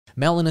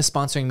Melon is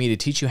sponsoring me to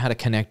teach you how to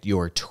connect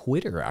your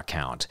Twitter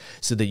account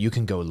so that you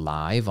can go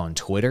live on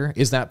Twitter.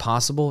 Is that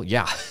possible?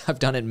 Yeah, I've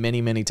done it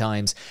many, many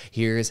times.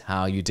 Here's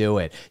how you do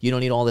it. You don't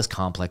need all this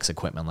complex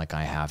equipment like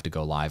I have to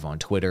go live on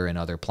Twitter and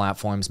other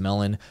platforms.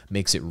 Melon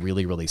makes it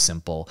really, really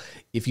simple.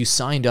 If you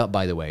signed up,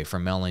 by the way, for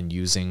Melon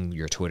using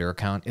your Twitter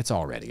account, it's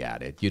already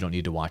added. You don't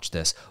need to watch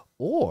this.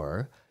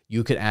 Or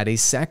you could add a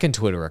second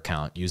Twitter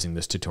account using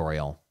this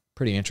tutorial.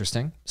 Pretty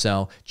interesting.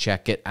 So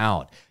check it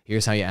out.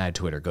 Here's how you add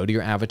Twitter. Go to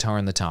your avatar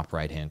in the top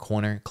right-hand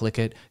corner, click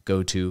it,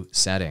 go to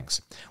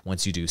Settings.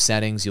 Once you do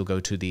Settings, you'll go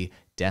to the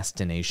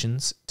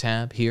Destinations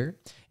tab here,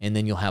 and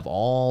then you'll have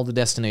all the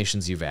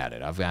destinations you've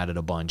added. I've added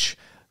a bunch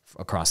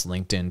across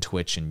LinkedIn,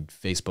 Twitch, and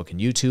Facebook and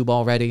YouTube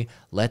already.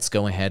 Let's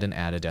go ahead and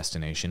add a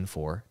destination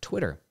for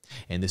Twitter.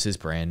 And this is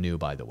brand new,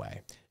 by the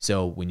way.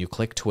 So when you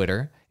click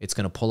Twitter, it's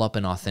going to pull up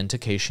an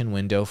authentication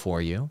window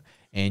for you.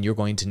 And you're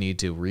going to need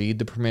to read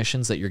the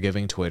permissions that you're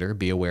giving Twitter,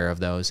 be aware of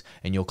those,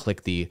 and you'll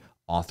click the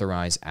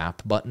Authorize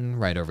App button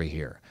right over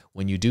here.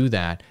 When you do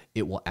that,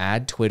 it will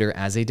add Twitter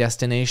as a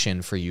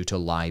destination for you to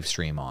live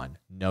stream on.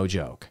 No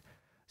joke.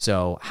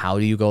 So how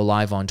do you go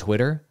live on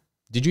Twitter?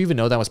 Did you even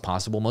know that was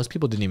possible? Most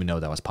people didn't even know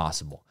that was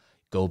possible.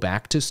 Go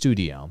back to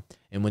Studio,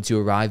 and once you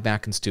arrive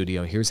back in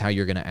Studio, here's how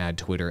you're going to add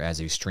Twitter as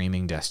a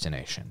streaming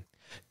destination.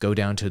 Go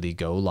down to the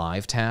Go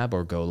Live tab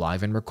or Go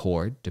Live and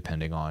Record,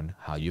 depending on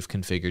how you've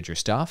configured your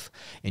stuff.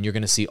 And you're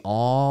going to see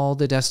all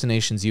the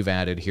destinations you've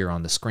added here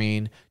on the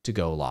screen to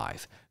go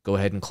live. Go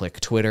ahead and click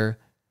Twitter.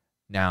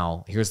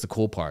 Now, here's the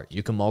cool part.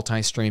 You can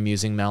multi-stream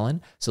using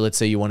Melon. So let's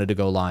say you wanted to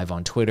go live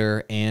on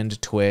Twitter and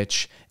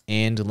Twitch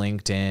and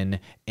LinkedIn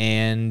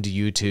and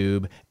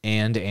YouTube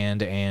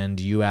and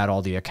you add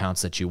all the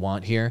accounts that you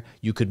want here.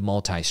 You could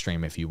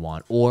multi-stream if you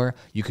want, or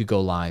you could go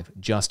live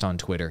just on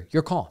Twitter.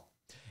 Your call.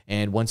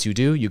 And once you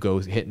do, you go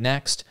hit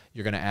next.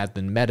 You're going to add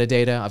the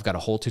metadata. I've got a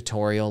whole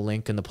tutorial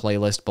link in the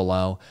playlist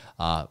below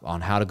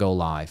on how to go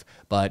live.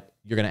 But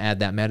you're going to add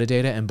that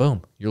metadata and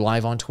boom, you're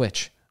live on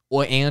Twitch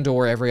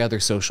or every other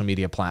social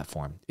media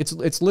platform.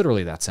 It's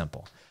literally that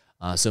simple.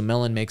 So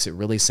Melon makes it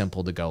really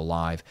simple to go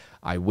live.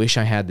 I wish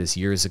I had this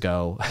years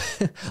ago.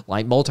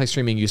 Like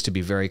multi-streaming used to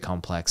be very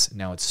complex.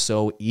 Now it's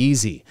so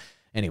easy.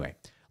 Anyway,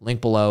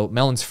 link below.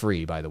 Melon's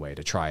free, by the way,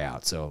 to try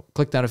out. So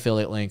click that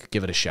affiliate link,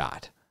 give it a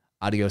shot.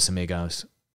 Adios, amigos.